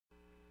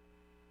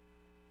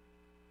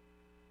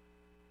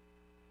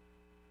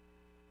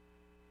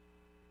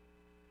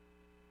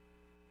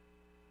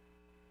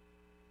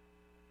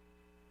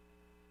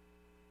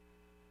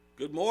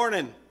Good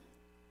morning.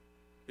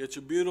 It's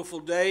a beautiful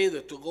day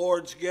that the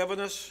Lord's given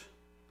us.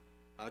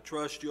 I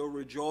trust you'll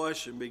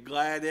rejoice and be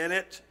glad in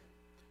it.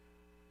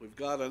 We've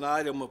got an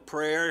item of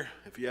prayer.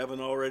 If you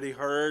haven't already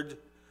heard,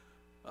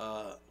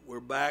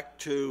 we're back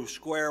to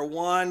square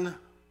one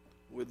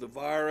with the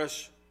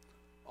virus,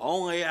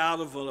 only out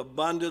of an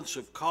abundance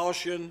of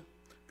caution.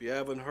 If you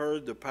haven't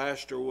heard, the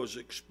pastor was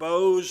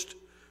exposed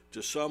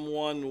to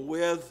someone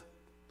with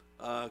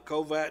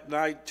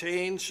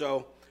COVID-19,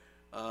 so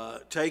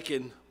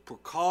taking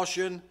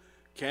precaution,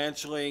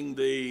 canceling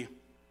the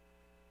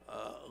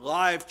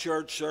live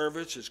church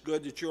service. It's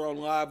good that you're on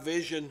live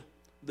vision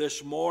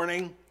this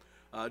morning.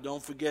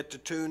 Don't forget to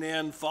tune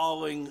in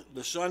following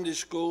the Sunday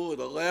school at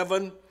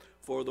 11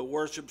 for the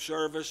worship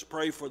service.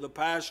 Pray for the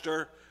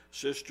pastor,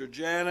 Sister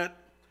Janet.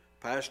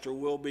 Pastor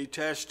will be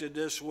tested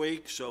this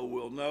week, so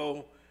we'll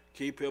know.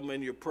 Keep him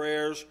in your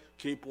prayers.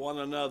 Keep one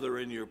another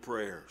in your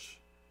prayers.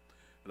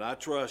 And I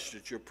trust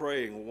that you're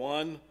praying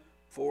one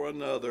for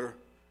another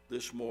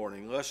this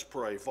morning. Let's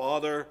pray.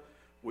 Father,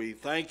 we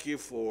thank you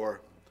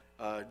for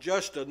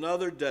just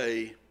another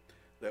day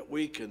that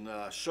we can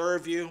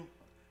serve you.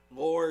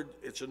 Lord,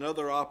 it's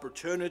another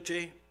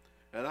opportunity,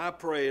 and I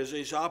pray as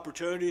these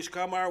opportunities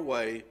come our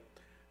way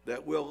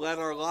that we'll let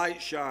our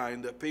light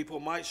shine, that people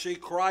might see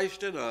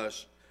Christ in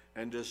us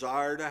and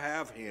desire to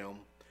have him.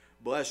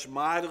 Bless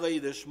mightily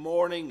this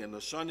morning in the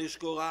Sunday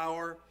school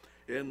hour,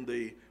 in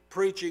the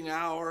preaching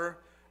hour,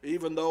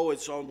 even though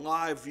it's on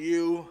live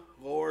view.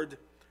 Lord,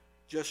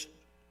 just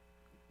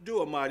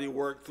do a mighty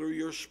work through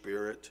your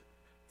Spirit.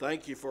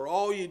 Thank you for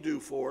all you do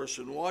for us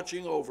and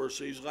watching over us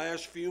these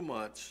last few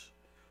months.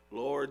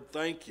 Lord,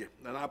 thank you.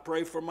 And I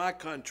pray for my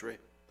country.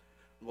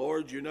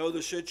 Lord, you know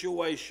the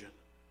situation.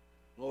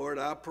 Lord,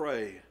 I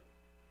pray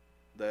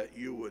that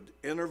you would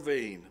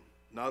intervene,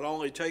 not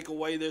only take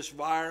away this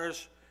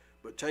virus,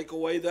 but take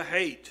away the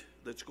hate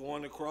that's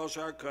going across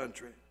our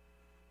country.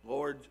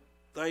 Lord,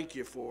 thank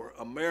you for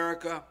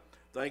America.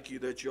 Thank you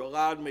that you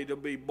allowed me to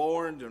be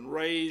born and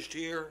raised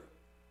here.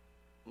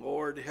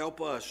 Lord, help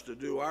us to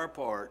do our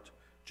part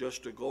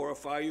just to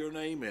glorify your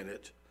name in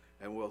it.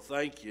 And we'll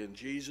thank you in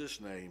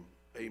Jesus' name.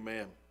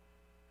 Amen.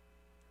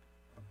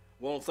 I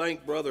want to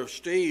thank Brother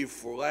Steve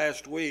for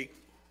last week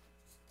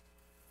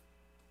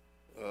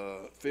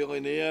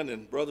filling in.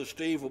 And Brother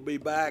Steve will be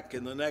back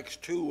in the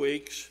next 2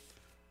 weeks.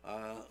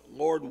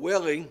 Lord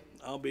willing,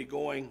 I'll be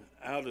going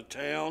out of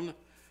town.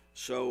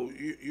 So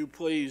you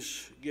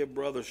please give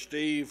Brother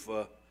Steve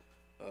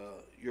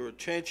your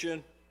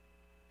attention.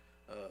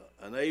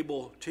 An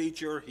able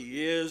teacher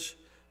he is.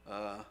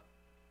 I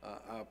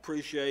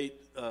appreciate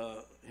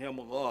him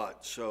a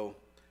lot. So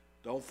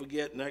don't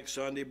forget next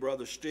Sunday,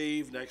 Brother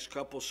Steve, next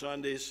couple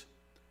Sundays.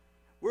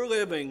 We're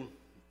living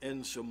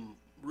in some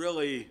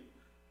really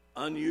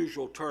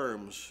unusual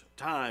times,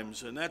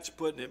 and that's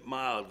putting it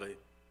mildly.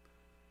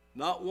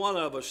 Not one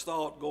of us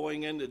thought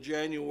going into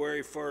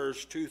January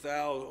 1st,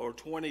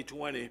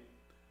 2020,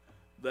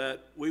 that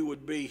we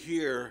would be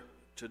here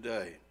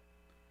today.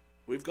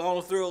 We've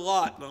gone through a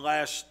lot in the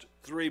last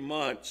 3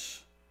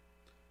 months.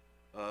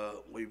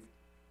 We've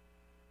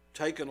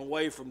taken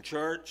away from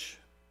church.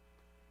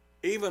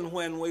 Even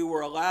when we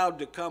were allowed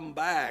to come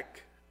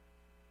back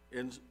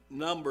in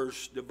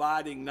numbers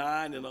dividing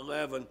 9 and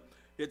 11,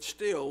 it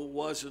still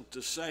wasn't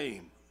the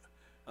same.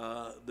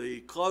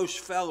 The close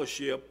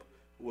fellowship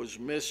was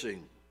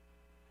missing,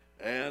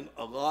 and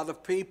a lot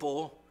of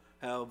people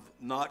have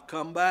not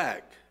come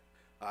back.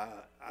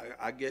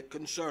 I get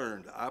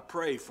concerned. I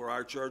pray for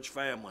our church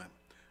family.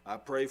 I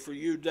pray for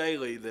you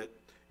daily that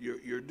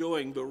you're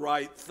doing the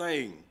right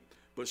thing.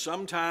 But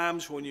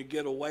sometimes when you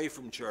get away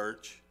from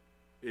church,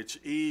 it's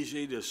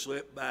easy to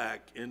slip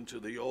back into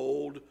the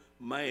old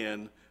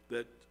man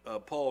that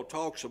Paul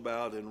talks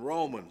about in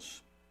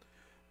Romans.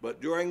 But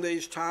during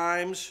these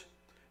times,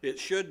 it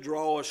should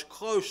draw us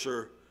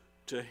closer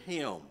to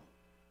him.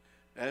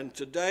 And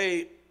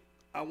today,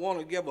 I want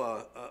to give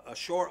a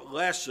short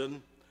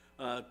lesson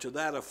to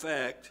that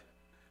effect.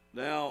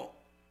 Now,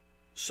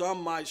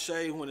 some might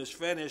say when it's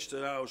finished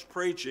that I was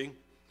preaching,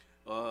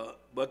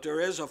 but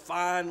there is a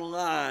fine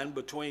line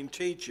between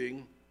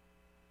teaching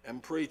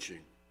and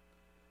preaching.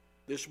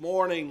 This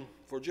morning,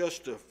 for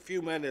just a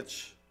few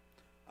minutes,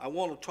 I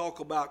want to talk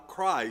about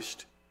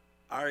Christ,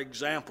 our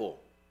example.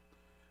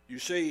 You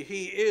see,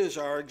 he is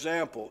our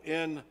example.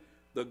 In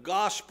the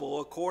Gospel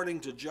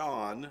according to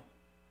John,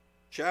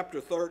 chapter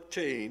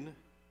 13,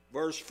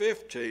 verse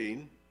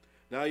 15,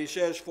 now he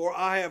says, "For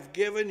I have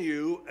given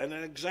you an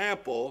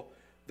example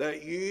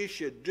that ye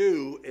should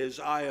do as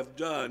I have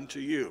done to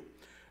you."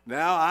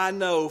 Now I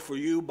know for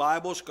you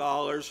Bible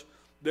scholars,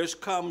 this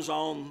comes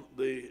on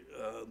the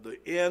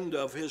end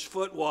of his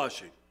foot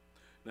washing.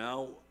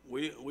 Now,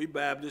 we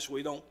Baptists,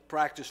 we don't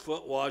practice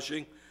foot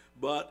washing,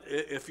 but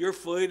if your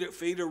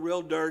feet are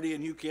real dirty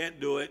and you can't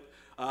do it,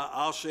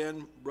 I'll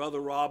send Brother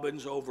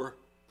Robbins over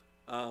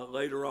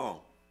later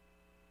on.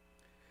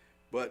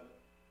 But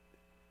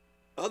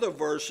other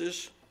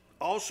verses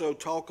also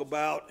talk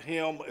about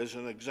him as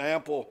an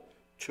example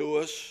to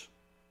us.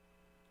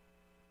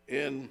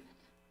 In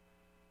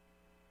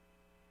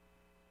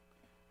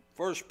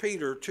 1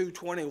 Peter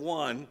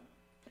 2:21,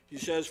 he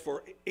says,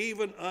 "For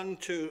even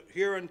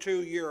hereunto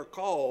ye are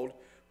called,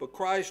 but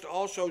Christ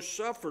also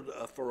suffered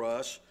for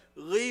us,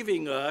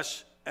 leaving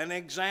us an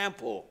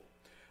example."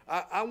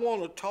 I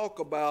want to talk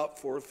about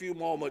for a few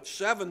moments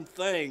 7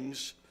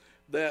 things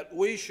that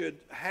we should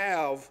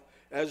have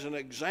as an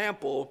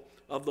example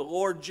of the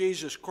Lord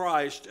Jesus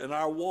Christ in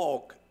our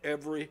walk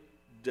every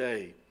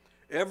day.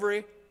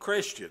 Every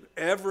Christian,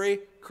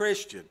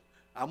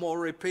 I'm going to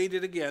repeat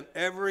it again,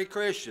 every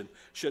Christian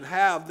should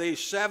have these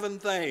 7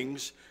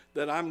 things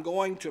that I'm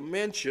going to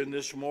mention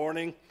this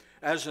morning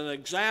as an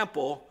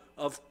example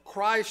of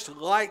Christ's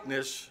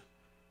likeness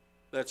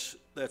that's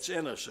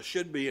in us, or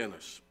should be in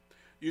us.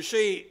 You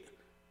see,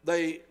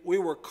 we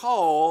were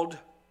called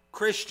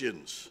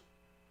Christians.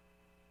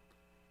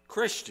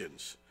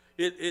 Christians.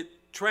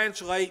 It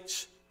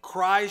translates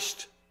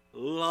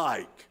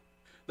Christ-like.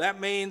 That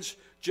means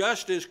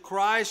just as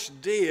Christ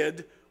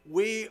did,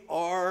 we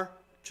are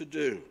to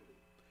do.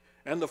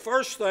 And the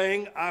first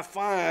thing I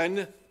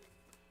find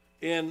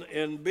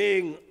in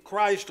being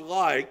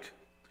Christ-like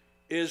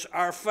is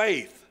our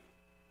faith.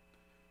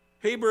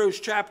 Hebrews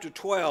chapter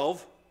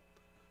 12,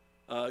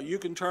 you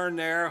can turn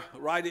there,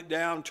 write it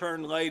down,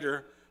 turn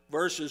later,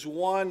 verses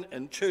 1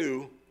 and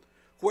 2.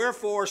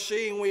 "Wherefore,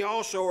 seeing we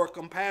also are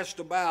compassed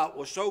about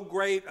with so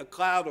great a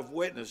cloud of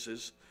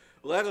witnesses,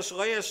 let us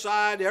lay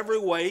aside every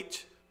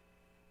weight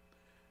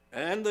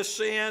and the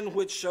sin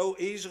which so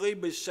easily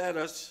beset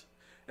us,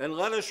 and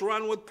let us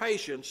run with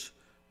patience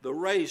the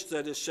race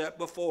that is set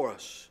before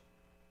us."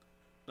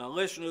 Now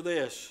listen to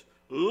this.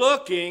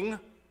 "Looking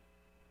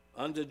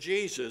unto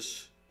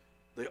Jesus,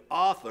 the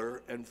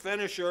author and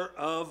finisher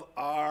of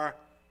our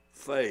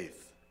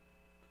faith."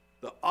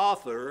 The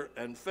author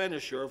and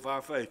finisher of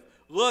our faith.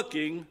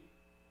 Looking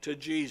to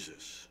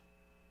Jesus.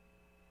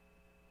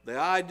 The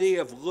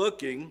idea of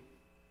looking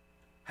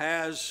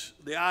has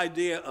the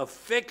idea of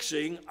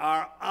fixing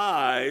our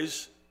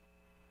eyes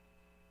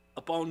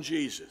upon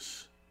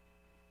Jesus.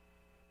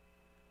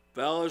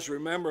 Fellas,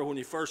 remember when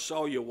you first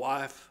saw your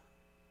wife,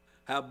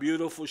 how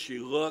beautiful she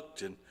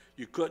looked and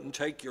you couldn't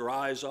take your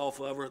eyes off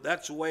of her?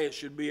 That's the way it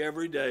should be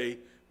every day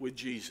with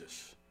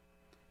Jesus.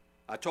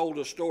 I told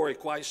a story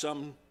quite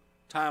some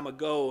time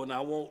ago, and I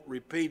won't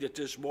repeat it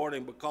this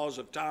morning because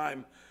of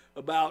time,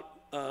 about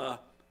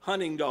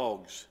hunting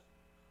dogs.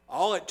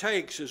 All it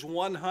takes is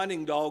one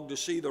hunting dog to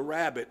see the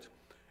rabbit,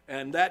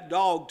 and that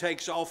dog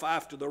takes off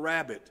after the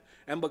rabbit.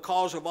 And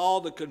because of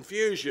all the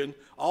confusion,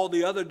 all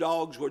the other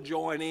dogs will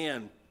join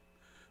in.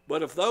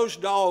 But if those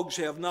dogs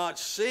have not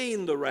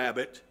seen the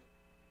rabbit,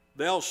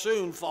 they'll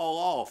soon fall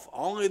off.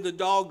 Only the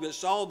dog that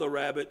saw the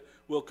rabbit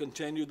will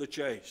continue the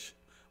chase.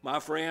 My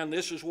friend,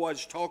 this is what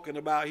it's talking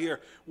about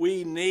here.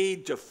 We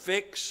need to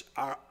fix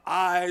our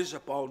eyes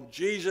upon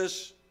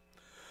Jesus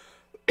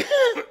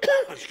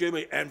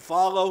and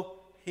follow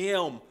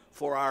him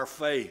for our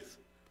faith.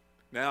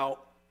 Now,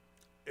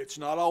 it's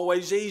not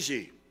always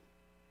easy.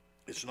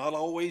 It's not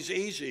always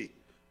easy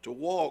to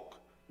walk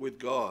with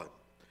God.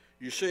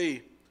 You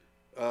see,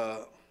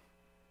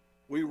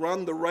 we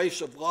run the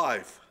race of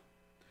life,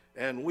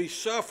 and we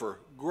suffer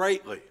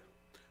greatly.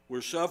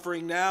 We're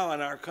suffering now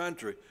in our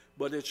country,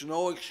 but it's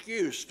no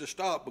excuse to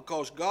stop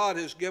because God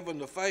has given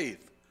the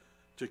faith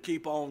to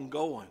keep on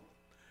going.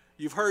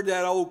 You've heard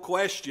that old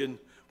question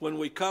when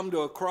we come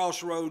to a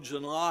crossroads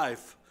in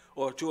life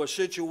or to a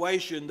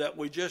situation that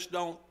we just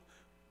don't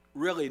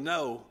really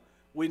know.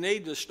 We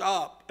need to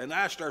stop and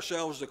ask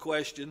ourselves the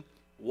question,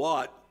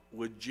 what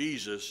would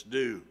Jesus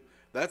do?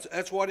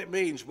 That's what it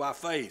means by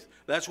faith.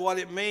 That's what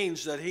it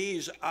means that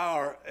he's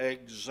our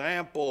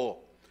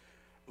example.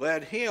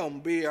 Let him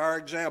be our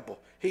example.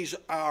 He's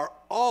our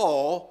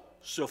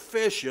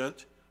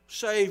all-sufficient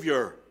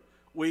Savior.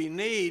 We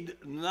need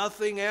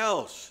nothing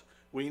else.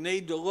 We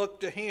need to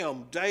look to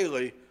him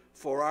daily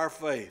for our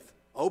faith.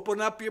 Open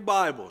up your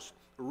Bibles,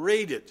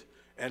 read it,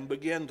 and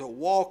begin to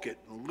walk it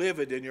and live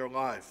it in your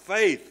life.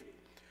 Faith.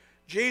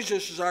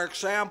 Jesus is our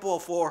example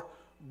for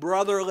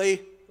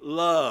brotherly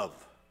love.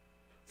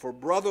 For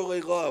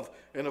brotherly love.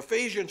 In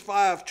Ephesians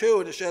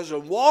 5:2, it says,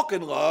 "And walk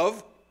in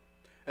love,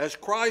 as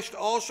Christ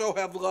also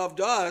have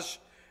loved us,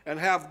 and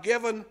have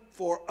given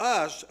for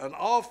us an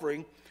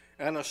offering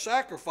and a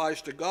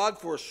sacrifice to God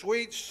for a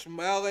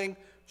sweet-smelling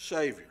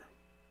Savior."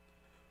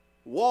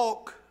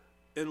 Walk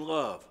in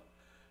love.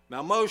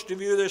 Now, most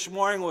of you this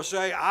morning will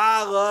say,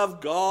 I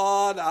love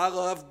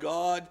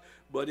God,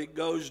 but it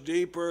goes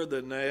deeper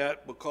than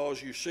that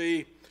because, you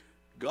see,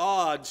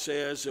 God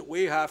says that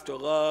we have to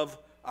love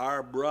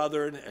our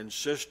brethren and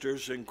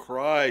sisters in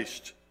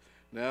Christ.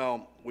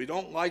 Now, we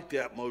don't like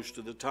that most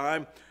of the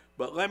time,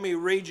 but let me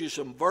read you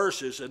some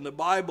verses, and the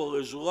Bible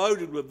is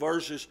loaded with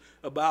verses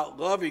about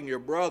loving your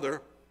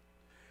brother.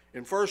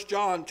 In 1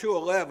 John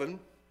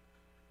 2:11,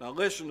 now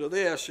listen to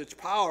this, it's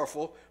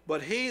powerful.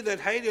 "But he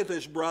that hateth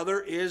his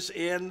brother is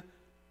in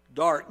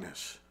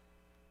darkness."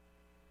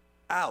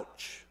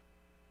 Ouch.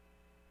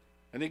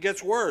 And it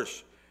gets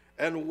worse.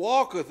 "And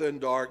walketh in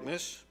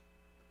darkness,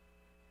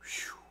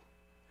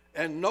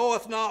 and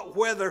knoweth not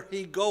whither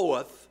he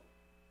goeth,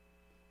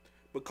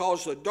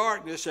 because the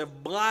darkness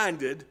have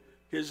blinded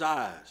his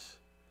eyes.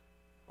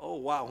 Oh,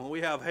 wow. When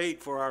we have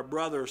hate for our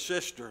brother or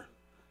sister,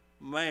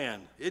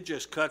 man, it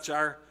just cuts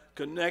our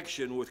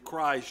connection with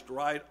Christ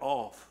right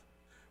off.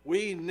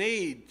 We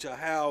need to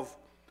have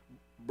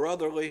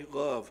brotherly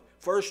love.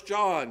 1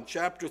 John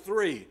chapter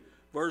 3,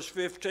 verse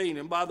 15.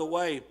 And by the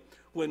way,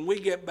 when we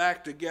get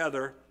back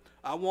together,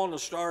 I want to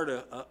start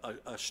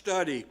a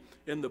study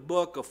in the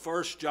book of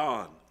 1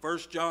 John. 1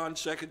 John,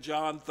 2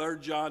 John, 3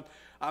 John.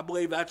 I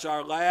believe that's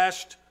our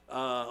last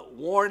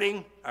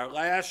warning, our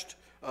last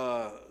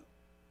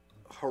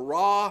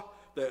hurrah,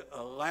 the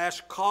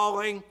last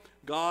calling.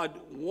 God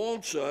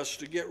wants us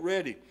to get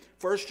ready.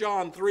 1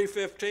 John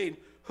 3:15,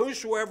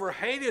 whosoever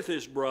hateth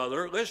his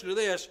brother, listen to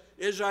this,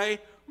 is a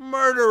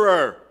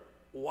murderer.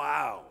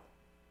 Wow.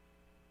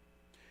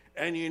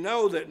 And you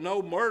know that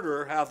no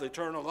murderer hath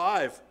eternal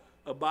life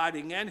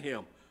abiding in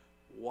him.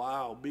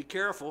 Wow, be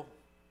careful.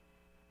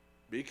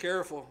 Be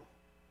careful.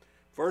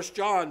 1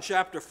 John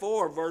chapter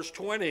 4, verse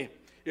 20,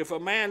 if a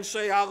man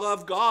say, I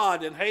love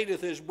God, and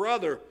hateth his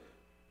brother,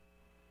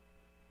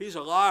 he's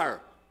a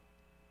liar.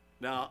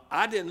 Now,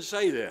 I didn't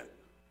say that.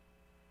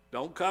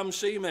 Don't come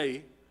see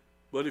me.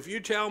 But if you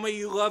tell me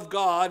you love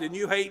God and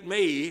you hate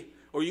me,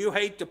 or you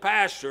hate the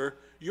pastor,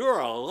 you're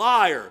a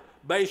liar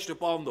based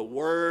upon the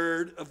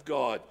word of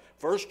God.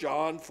 1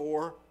 John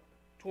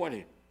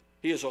 4:20.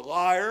 He is a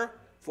liar,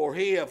 for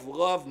he hath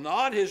loved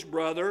not his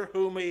brother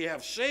whom he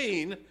hath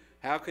seen.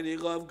 How can he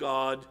love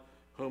God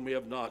whom he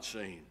hath not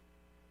seen?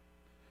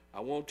 I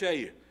won't tell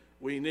you,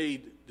 we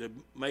need to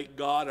make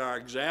God our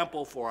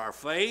example for our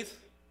faith.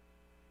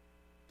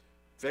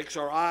 Fix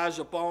our eyes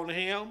upon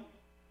him.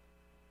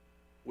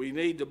 We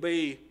need to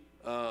be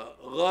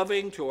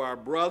loving to our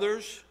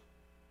brothers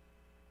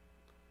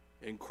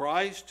in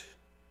Christ.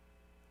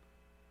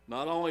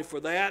 Not only for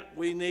that,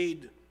 we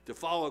need to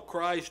follow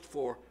Christ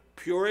for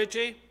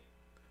purity.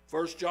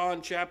 1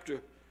 John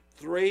chapter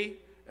 3,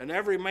 and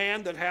every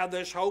man that hath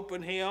this hope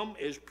in him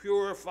is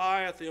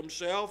purifieth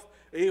himself,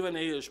 even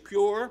he is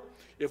pure.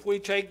 If we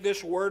take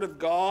this word of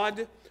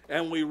God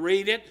and we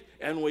read it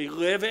and we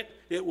live it,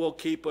 it will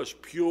keep us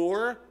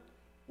pure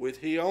with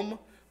him,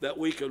 that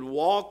we can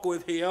walk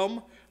with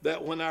him,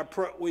 that when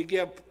we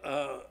give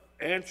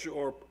answer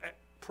or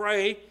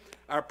pray,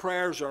 our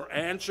prayers are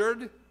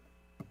answered.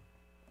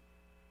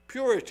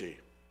 Purity.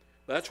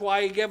 That's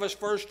why he gave us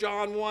 1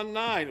 John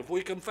 1:9. If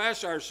we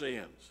confess our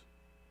sins,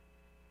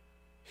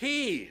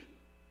 he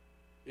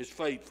is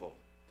faithful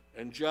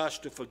and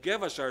just to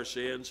forgive us our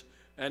sins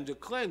and to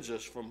cleanse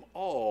us from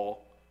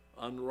all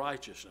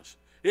unrighteousness.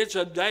 It's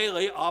a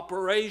daily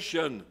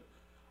operation.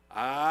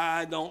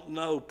 I don't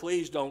know.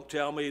 Please don't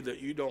tell me that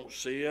you don't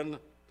sin.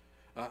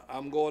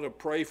 I'm going to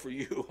pray for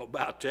you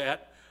about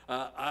that.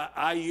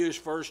 I use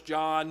 1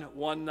 John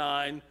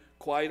 1:9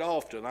 quite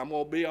often. I'm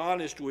going to be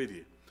honest with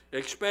you,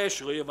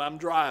 especially if I'm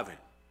driving.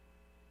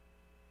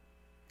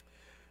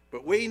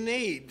 But we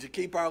need to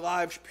keep our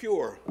lives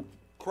pure.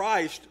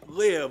 Christ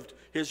lived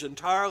his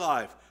entire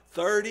life,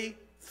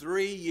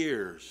 33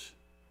 years,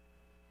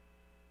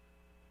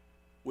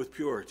 with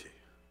purity.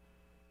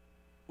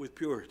 With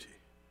purity.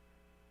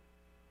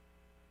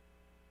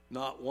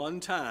 Not one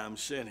time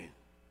sinning.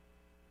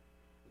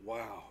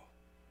 Wow.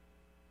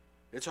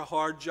 It's a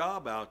hard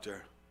job out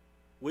there.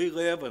 We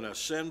live in a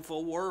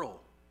sinful world.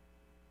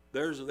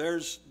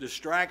 There's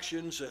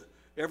distractions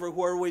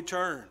everywhere we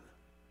turn.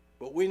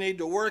 But we need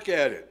to work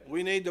at it.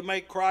 We need to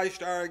make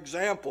Christ our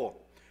example,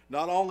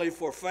 not only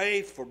for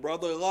faith, for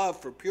brotherly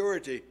love, for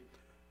purity,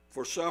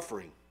 for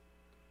suffering.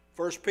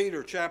 1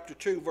 Peter chapter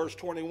 2, verse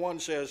 21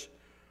 says,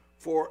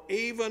 for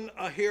even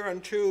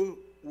hereunto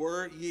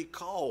were ye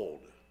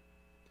called,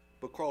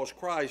 because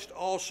Christ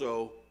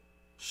also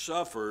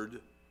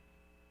suffered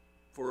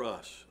for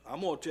us.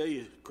 I'm going to tell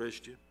you,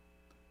 Christian,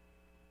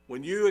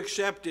 when you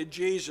accepted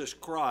Jesus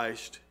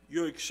Christ,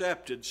 you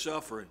accepted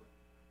suffering.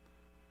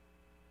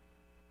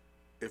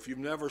 If you've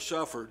never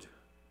suffered,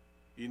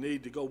 you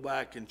need to go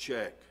back and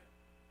check.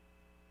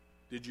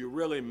 Did you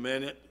really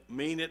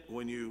mean it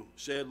when you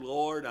said,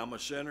 Lord, I'm a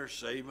sinner,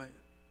 save me?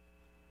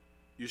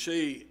 You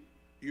see,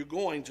 you're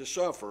going to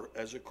suffer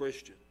as a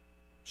Christian,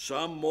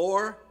 some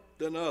more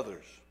than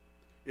others.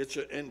 It's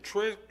an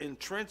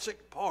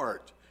intrinsic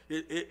part.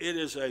 It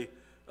is a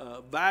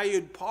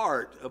valued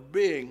part of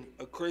being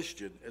a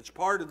Christian. It's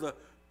part of the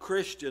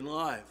Christian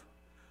life.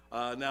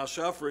 Now,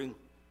 suffering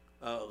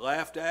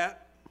laughed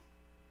at.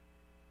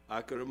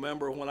 I can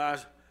remember when I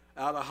was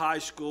out of high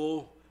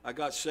school, I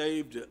got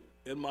saved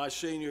in my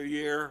senior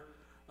year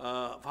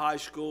of high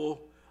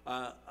school.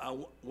 I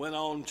went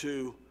on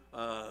to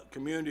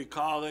community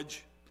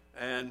college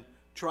and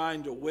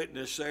trying to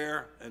witness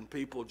there, and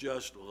people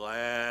just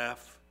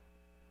laugh.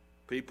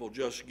 People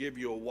just give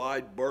you a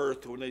wide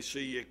berth when they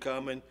see you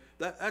coming.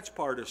 That's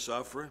part of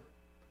suffering.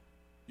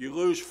 You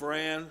lose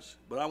friends,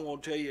 but I'm going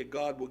to tell you,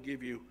 God will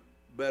give you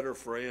better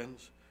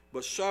friends.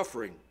 But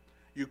suffering,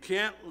 you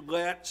can't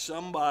let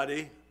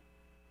somebody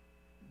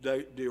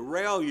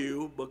derail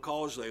you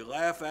because they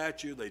laugh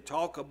at you, they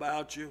talk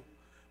about you.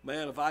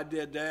 Man, if I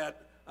did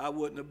that, I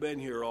wouldn't have been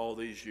here all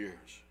these years.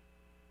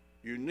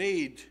 You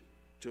need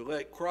to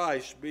let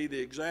Christ be the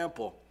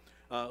example.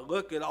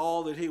 Look at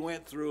all that he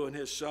went through in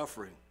his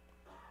suffering.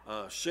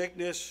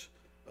 Sickness,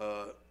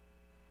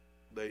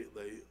 they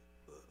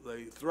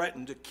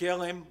threatened to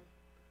kill him.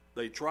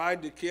 They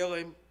tried to kill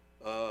him.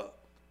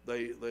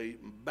 They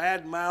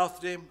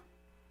bad-mouthed him.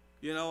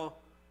 You know,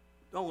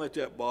 don't let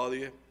that bother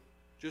you.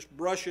 Just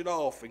brush it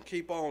off and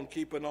keep on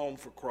keeping on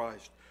for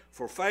Christ.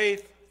 For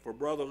faith, for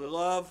brotherly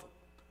love,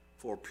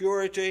 for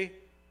purity,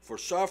 for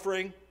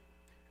suffering,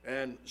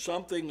 and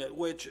something that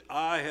which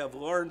I have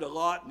learned a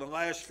lot in the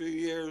last few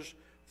years,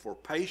 for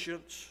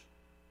patience.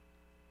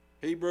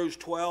 Hebrews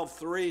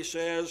 12:3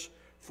 says,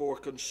 "For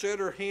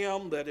consider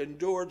him that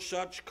endured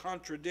such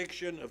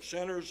contradiction of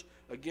sinners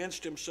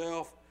against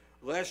himself,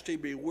 lest he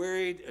be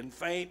wearied and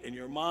faint in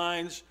your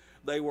minds."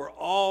 They were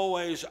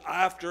always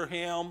after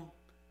him.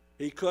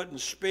 He couldn't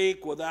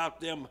speak without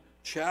them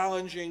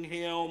challenging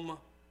him.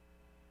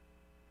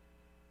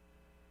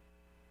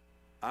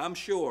 I'm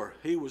sure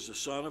he was the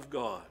Son of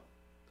God.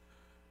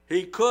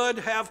 He could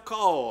have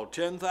called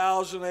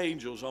 10,000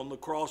 angels on the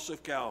cross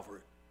of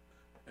Calvary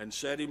and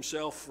set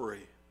himself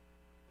free.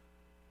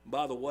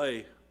 By the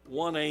way,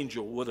 one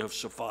angel would have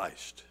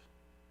sufficed.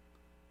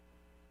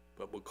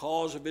 But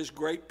because of his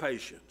great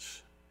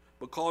patience,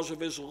 because of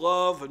his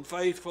love and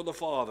faith for the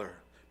Father,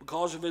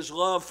 because of his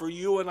love for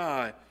you and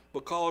I,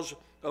 because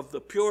of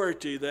the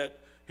purity that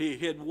he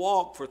had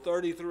walked for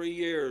 33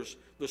 years,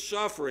 the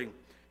suffering,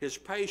 his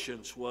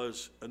patience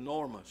was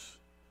enormous.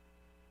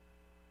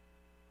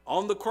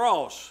 On the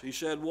cross, he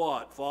said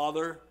what?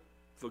 "Father,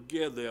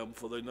 forgive them,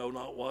 for they know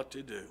not what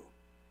to do."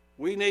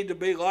 We need to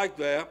be like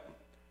that.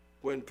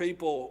 When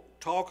people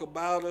talk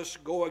about us,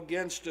 go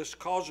against us,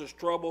 cause us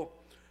trouble,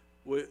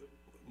 we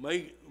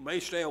may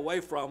stay away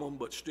from them,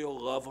 but still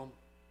love them.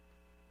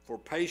 For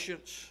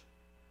patience,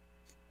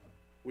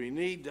 we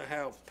need to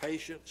have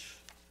patience.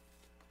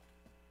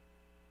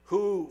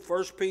 Who,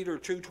 1 Peter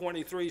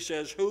 2:23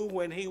 says, "Who,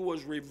 when he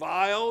was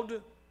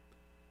reviled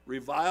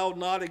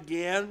not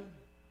again."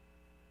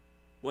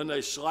 When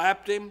they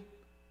slapped him,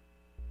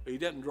 he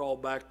didn't draw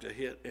back to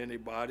hit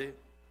anybody.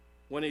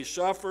 When he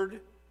suffered,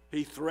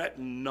 he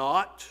threatened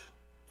not,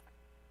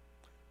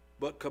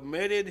 but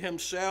committed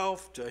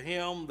himself to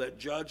him that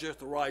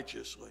judgeth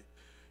righteously.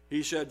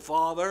 He said,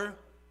 "Father,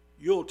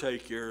 you'll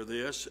take care of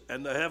this,"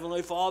 and the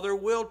Heavenly Father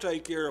will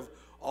take care of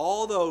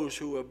all those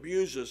who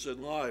abuse us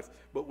in life.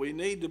 But we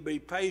need to be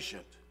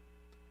patient.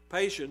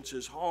 Patience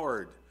is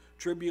hard.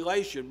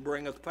 Tribulation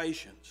bringeth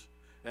patience.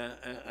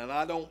 And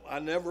I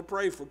never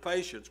pray for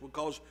patience,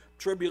 because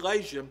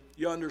tribulation,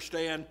 you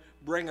understand,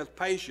 bringeth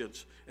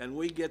patience. And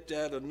we get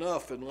that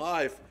enough in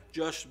life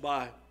just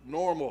by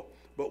normal.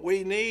 But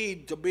we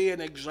need to be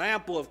an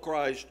example of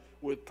Christ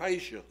with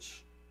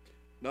patience.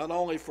 Not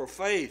only for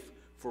faith,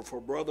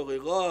 for brotherly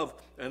love.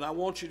 And I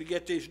want you to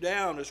get these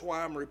down. That's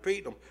why I'm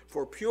repeating them.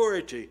 For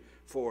purity,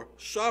 for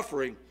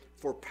suffering,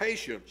 for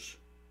patience.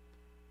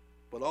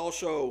 But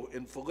also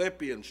in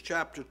Philippians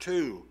chapter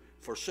 2,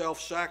 for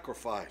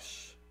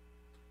self-sacrifice.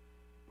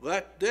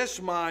 "Let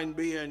this mind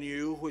be in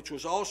you, which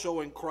was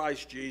also in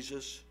Christ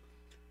Jesus,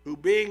 who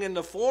being in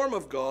the form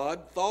of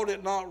God, thought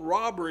it not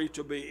robbery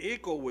to be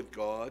equal with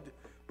God,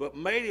 but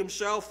made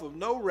himself of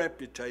no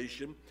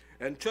reputation,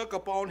 and took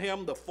upon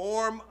him the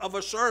form of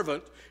a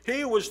servant."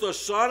 He was the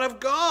Son of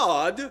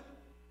God,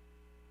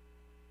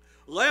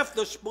 left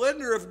the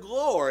splendor of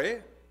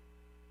glory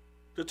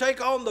to take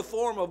on the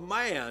form of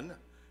man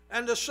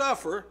and to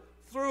suffer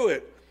through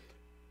it.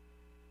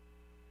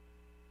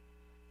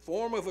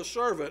 Form of a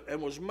servant,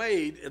 and was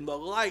made in the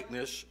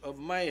likeness of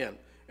man.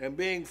 And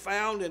being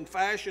found in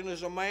fashion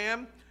as a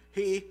man,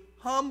 he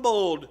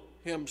humbled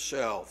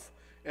himself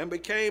and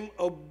became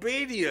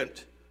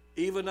obedient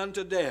even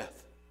unto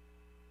death.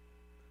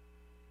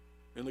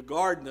 In the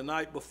garden the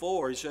night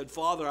before, he said,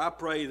 "Father, I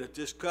pray that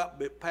this cup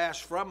be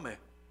passed from me."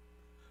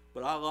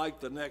 But I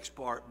like the next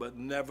part, "But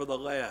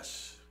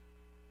nevertheless,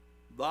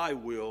 thy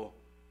will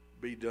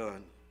be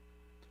done."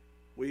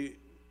 We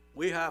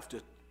have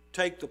to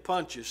take the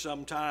punches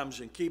sometimes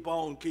and keep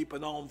on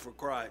keeping on for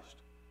Christ.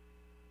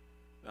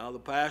 Now the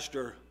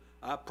pastor,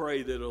 I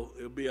pray that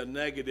it'll be a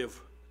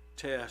negative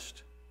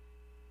test,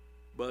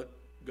 but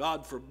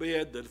God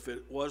forbid that if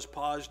it was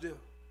positive,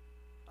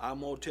 I'm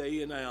going to tell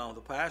you now,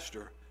 the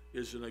pastor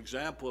is an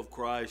example of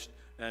Christ,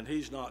 and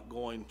he's not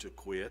going to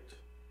quit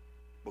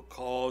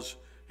because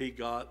he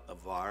got a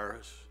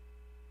virus.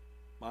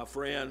 My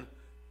friend,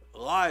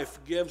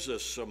 life gives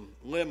us some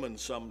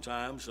lemons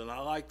sometimes, and I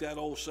like that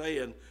old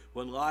saying,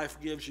 when life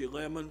gives you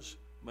lemons,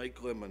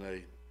 make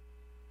lemonade.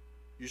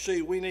 You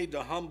see, we need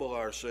to humble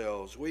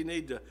ourselves. We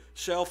need to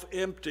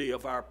self-empty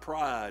of our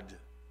pride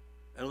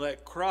and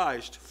let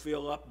Christ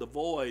fill up the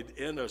void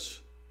in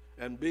us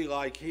and be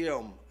like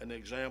him, an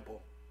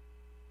example.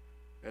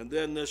 And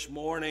then this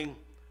morning,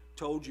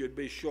 told you it'd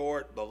be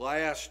short, the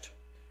last,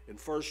 in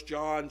 1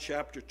 John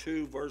chapter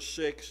 2, verse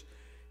 6,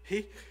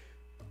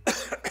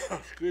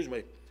 excuse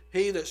me,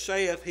 "He that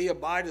saith he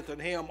abideth in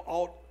him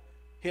ought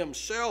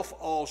himself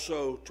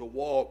also to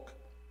walk,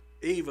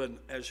 even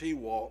as he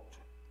walked."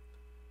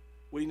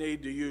 we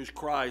need to use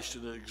Christ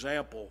as an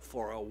example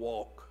for our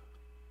walk.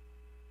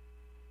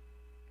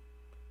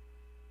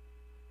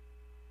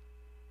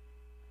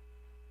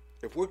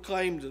 If we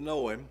claim to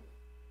know him,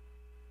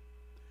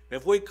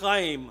 if we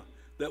claim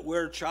that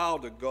we're a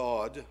child of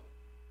God,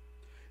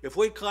 if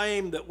we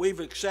claim that we've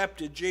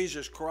accepted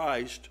Jesus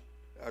Christ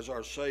as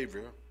our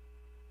Savior,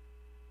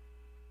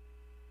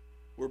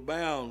 we're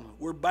bound.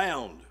 We're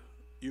bound.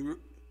 You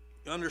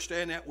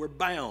understand that? We're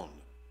bound.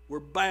 We're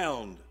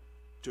bound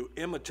to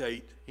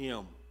imitate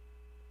him.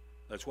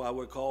 That's why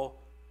we're called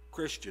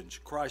Christians,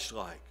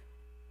 Christ-like.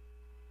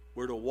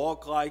 We're to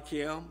walk like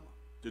him,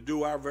 to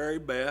do our very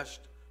best,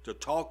 to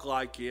talk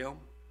like him.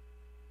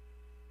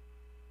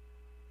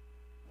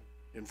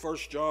 In 1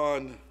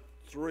 John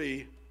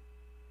 3,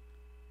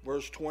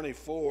 verse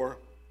 24,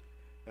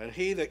 and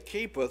he that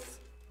keepeth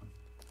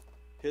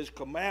his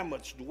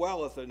commandments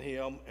dwelleth in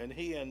him, and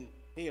he in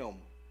him.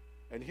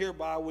 And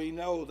hereby we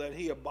know that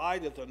he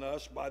abideth in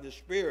us by the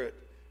Spirit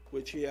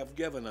which he hath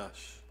given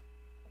us.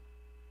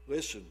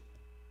 Listen,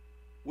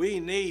 we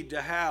need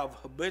to have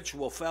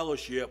habitual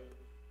fellowship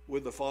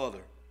with the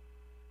Father.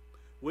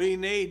 We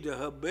need to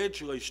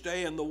habitually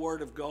stay in the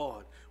Word of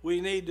God.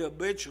 We need to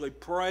habitually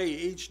pray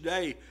each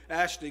day,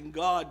 asking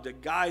God to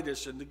guide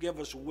us and to give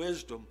us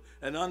wisdom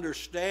and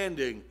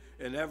understanding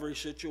in every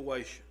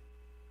situation.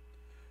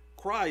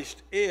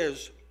 Christ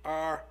is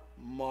our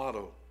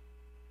motto.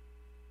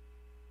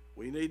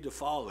 We need to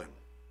follow him.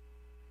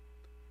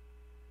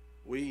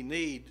 We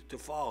need to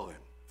follow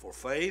him for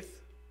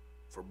faith,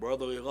 for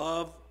brotherly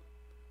love,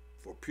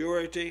 for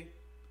purity,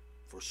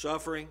 for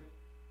suffering,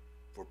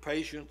 for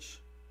patience,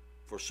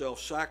 for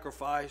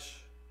self-sacrifice,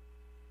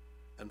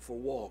 and for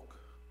walk.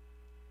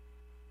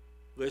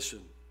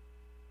 Listen,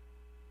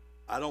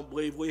 I don't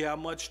believe we have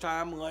much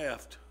time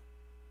left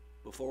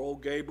before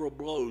old Gabriel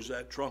blows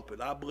that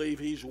trumpet. I believe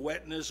he's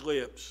wetting his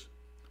lips.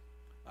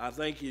 I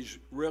think he's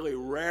really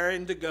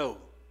raring to go.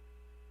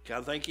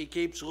 I think he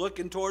keeps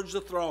looking towards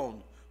the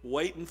throne,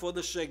 waiting for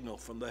the signal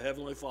from the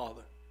Heavenly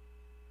Father.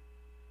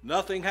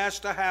 Nothing has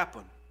to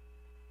happen.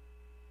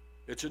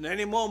 It's an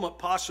any moment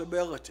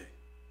possibility.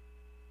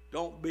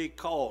 Don't be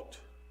caught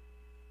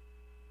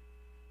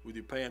with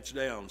your pants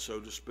down, so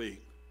to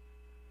speak.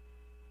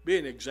 Be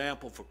an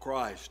example for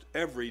Christ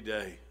every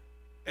day.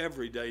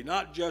 Every day,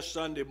 not just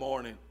Sunday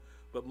morning,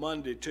 but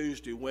Monday,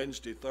 Tuesday,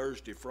 Wednesday,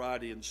 Thursday,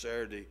 Friday, and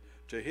Saturday,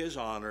 to his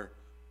honor,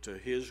 to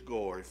his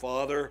glory.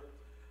 Father,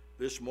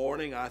 this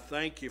morning I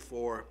thank you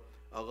for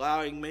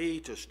allowing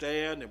me to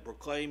stand and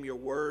proclaim your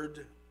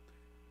word.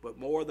 But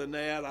more than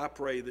that, I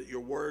pray that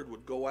your word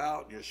would go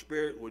out and your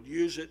Spirit would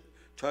use it,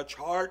 touch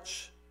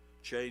hearts,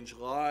 change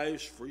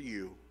lives for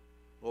you.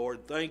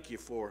 Lord, thank you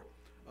for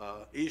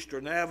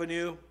Eastern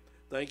Avenue.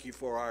 Thank you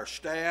for our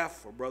staff,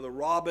 for Brother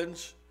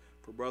Robbins,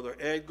 for Brother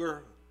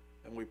Edgar,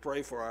 and we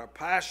pray for our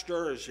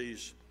pastor as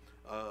he's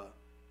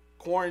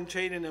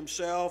quarantining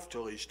himself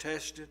till he's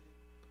tested.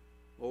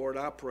 Lord,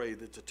 I pray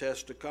that the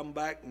test to come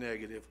back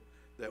negative,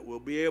 that we'll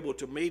be able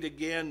to meet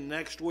again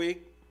next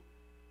week.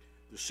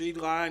 The seed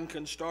line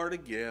can start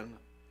again.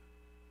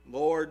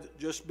 Lord,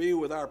 just be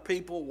with our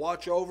people,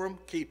 watch over them,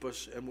 keep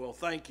us, and we'll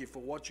thank you for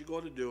what you're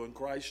going to do in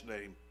Christ's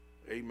name.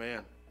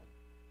 Amen.